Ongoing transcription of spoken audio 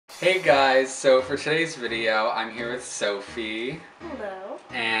Hey guys, so for today's video, I'm here with Sophie. Hello.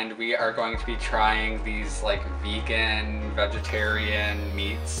 And we are going to be trying these like vegan, vegetarian,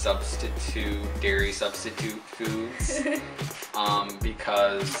 meat substitute, dairy substitute foods.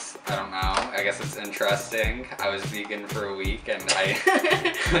 Because, I don't know, I guess it's interesting. I was vegan for a week and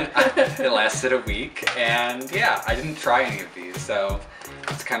it lasted a week. And yeah, I didn't try any of these, so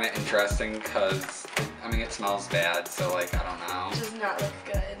it's kind of interesting because, I mean, it smells bad, so like, I don't know. It does not look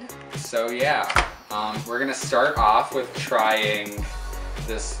good. So yeah, we're gonna start off with trying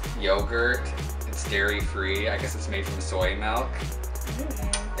this yogurt. It's dairy free. I guess it's made from soy milk.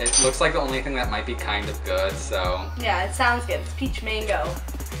 It looks like the only thing that might be kind of good, so. Yeah, it sounds good. It's peach mango.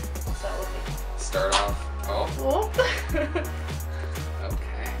 So start off. Oh.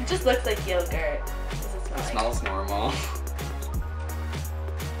 Okay. It just looks like yogurt. What does it smell It like? smells normal.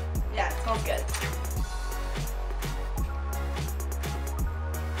 Yeah, it smells good.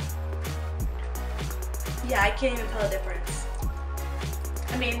 Yeah, I can't even tell the difference.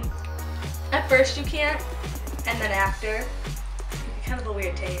 I mean, at first you can't, and then after, it's kind of a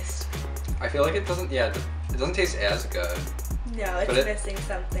weird taste. I feel like it doesn't, yeah, it doesn't taste as good. No, it's missing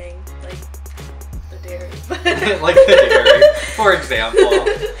something, like the dairy. Like the dairy, for example.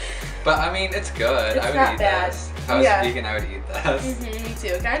 But I mean, it's good. It's I would not eat bad. this. If I was vegan, I would eat this. Me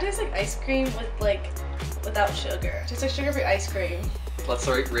too. It kind of tastes like ice cream without sugar. It tastes like sugar-free ice cream. Let's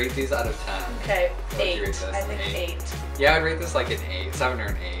rate these out of 10. Okay, What would you rate 8. this? I think 8. Yeah, I'd rate this like an 8, 7 or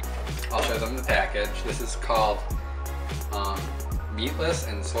an 8. I'll show them the package. This is called meatless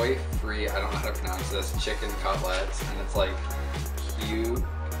and soy-free, I don't know how to pronounce this, chicken cutlets, and it's like cute,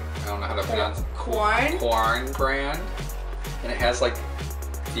 I don't know how to pronounce it. Corn brand. And it has like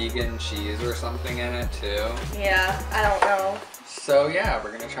vegan cheese or something in it too. Yeah, I don't know. So yeah,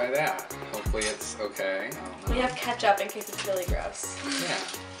 we're gonna try that. Hopefully it's okay. I don't know. We have ketchup in case it's really gross.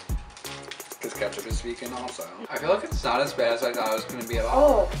 Yeah. Because ketchup is vegan also. I feel like it's not as bad as I thought it was gonna be at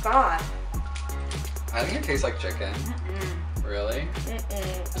all. Oh, God. I think it tastes like chicken. Really?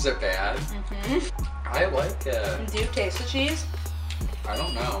 Is it bad? I like it. Do you taste the cheese? I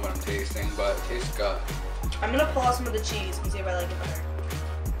don't know what I'm tasting, but it tastes good. I'm gonna pull out some of the cheese and see if I like it better.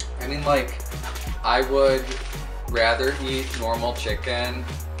 I mean, like, I would rather eat normal chicken,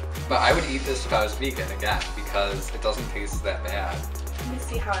 but I would eat this if I was vegan again because it doesn't taste that bad. Let me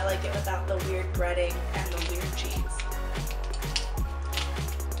see how I like it without the weird breading and the weird cheese.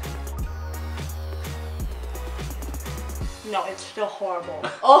 No, it's still horrible.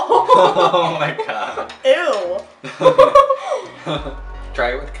 Oh! Oh my god. Ew!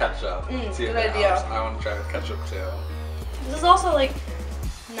 Try it with ketchup. See if good it idea. helps. I want to try it with ketchup too. This is also like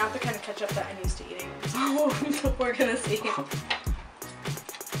not the kind of ketchup that I'm used to eating. So we're gonna see.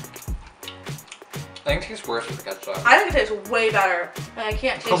 I think it tastes worse with ketchup. I think it tastes way better. And I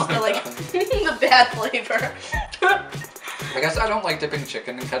can't taste the bad flavor. I guess I don't like dipping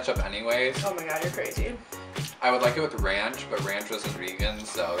chicken in ketchup anyways. Oh my god, you're crazy. I would like it with ranch, but ranch wasn't vegan,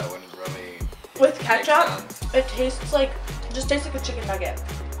 so that wouldn't really With ketchup, make sense. it tastes like, it just tastes like a chicken nugget.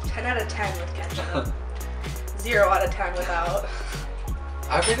 10 out of 10 with ketchup. 0 out of 10 without.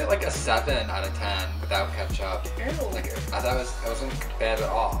 I'd rate it like a 7 out of 10 without ketchup. Ew. Like, I thought it wasn't bad at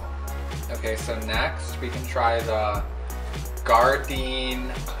all. Okay, so next we can try the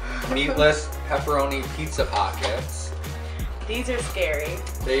Gardein meatless pepperoni pizza pockets. These are scary.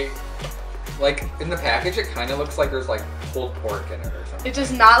 They, like, in the package it kind of looks like there's like pulled pork in it or something. It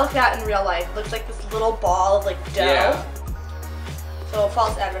does not look that in real life. It looks like this little ball of like dough. Yeah. So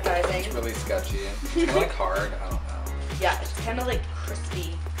false advertising. It's really sketchy. It's kind of like hard, I don't know. Yeah, it's kind of like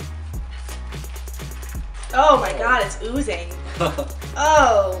crispy. Oh my god, it's oozing.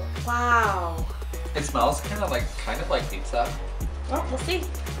 Oh, wow. It smells kind of like pizza. Well, we'll see.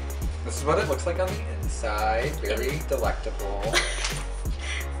 This is what it looks like on the inside. Very delectable.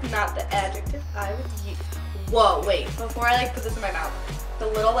 Not the adjective I would use. Whoa, wait. Before I like put this in my mouth, the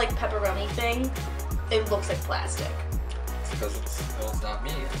little like pepperoni thing, it looks like plastic. It's because it's not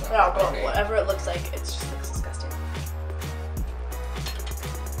meat. It's not No, but pepperoni. whatever it looks like, it just looks disgusting.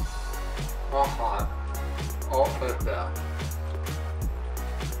 Oh, hot. Oh, put it down.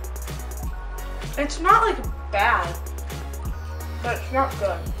 It's not like bad, but it's not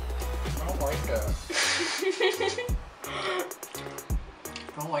good. I don't like it.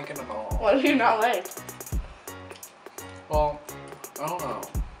 I don't like it at all. What do you not like? Well, I don't know.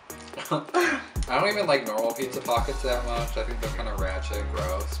 I don't even like normal pizza pockets that much. I think they're kind of ratchet,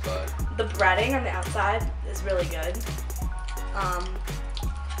 gross, but... The breading on the outside is really good.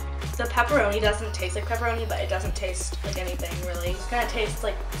 The pepperoni doesn't taste like pepperoni, but it doesn't taste like anything really. It kind of tastes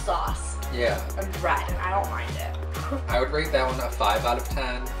like sauce Yeah. and bread, and I don't mind it. I would rate that one a 5 out of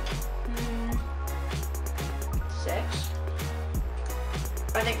 10. 6.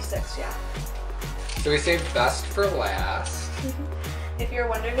 I think 6, yeah. So we saved best for last. If you're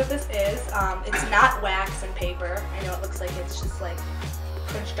wondering what this is, it's not wax and paper. I know it looks like it's just like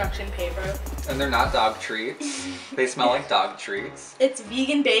construction paper. And they're not dog treats. They smell like dog treats. It's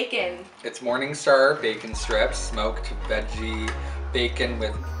vegan bacon. It's Morningstar bacon strips, smoked veggie bacon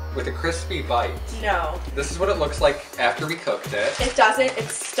with a crispy bite. No. This is what it looks like after we cooked it. It doesn't,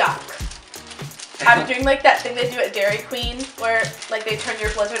 it's stuck. I'm doing like that thing they do at Dairy Queen where like they turn your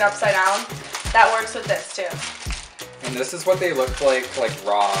blizzard upside down. That works with this too. And this is what they look like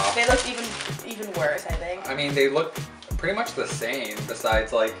raw. They look even worse, I think. I mean, they look pretty much the same,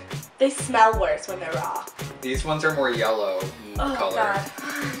 besides like... They smell worse when they're raw. These ones are more yellow in color. God.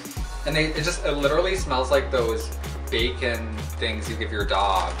 And it literally smells like those bacon things you give your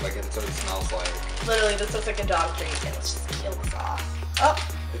dog. Like, that's what it smells like. Literally, this looks like a dog treat and let's just peel this off.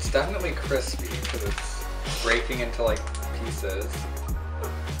 Oh! It's definitely crispy because it's breaking into like pieces.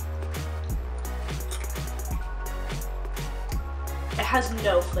 It has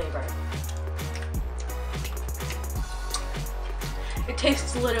no flavor. It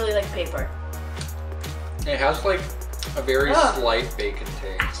tastes literally like paper. It has like a very slight bacon I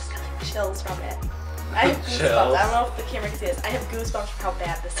taste. just got like chills from it. I have goosebumps. Chills. I don't know if the camera can see this. I have goosebumps from how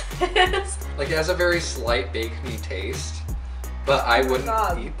bad this is. Like, it has a very slight bacony taste, but I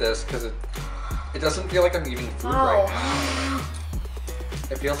wouldn't eat this because it doesn't feel like I'm eating food right now.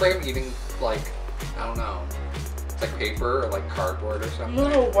 It feels like I'm eating like, I don't know, it's like paper or like cardboard or something.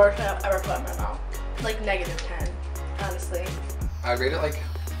 One of the worst I've ever put in my mouth. Like -10, honestly. I'd rate it like,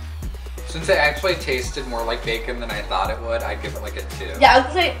 since it actually tasted more like bacon than I thought it would, I'd give it like a 2. Yeah, I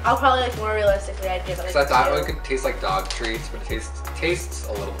would say I'll probably like more realistically I'd give it like So I thought a 2. it could taste like dog treats, but it tastes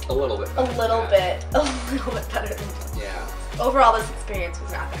a little bit better. A little bit better than Yeah. Overall, this experience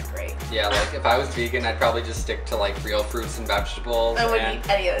was not that great. Yeah, like if I was vegan, I'd probably just stick to like real fruits and vegetables. I wouldn't eat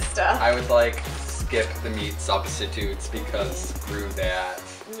any of this stuff. I would like skip the meat substitutes because screw that.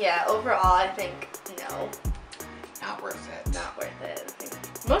 Yeah, overall, I think no, Not worth it. not worth it. I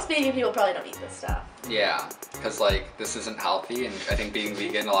think most vegan people probably don't eat this stuff. Yeah, because like this isn't healthy, and I think being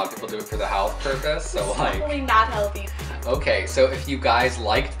vegan, a lot of people do it for the health purpose. So It's like, definitely not healthy. okay, so if you guys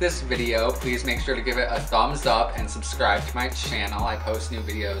liked this video, please make sure to give it a thumbs up and subscribe to my channel. I post new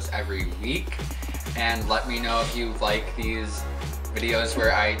videos every week, and let me know if you like these videos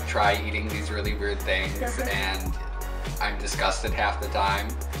where I try eating these really weird things and I'm disgusted half the time.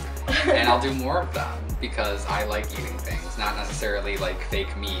 And I'll do more of them because I like eating things, not necessarily like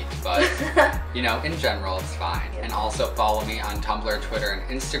fake meat, but you know, in general, it's fine. And also follow me on Tumblr, Twitter, and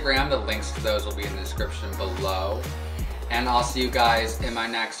Instagram. The links to those will be in the description below. And I'll see you guys in my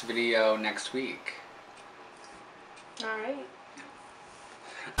next video next week. All right.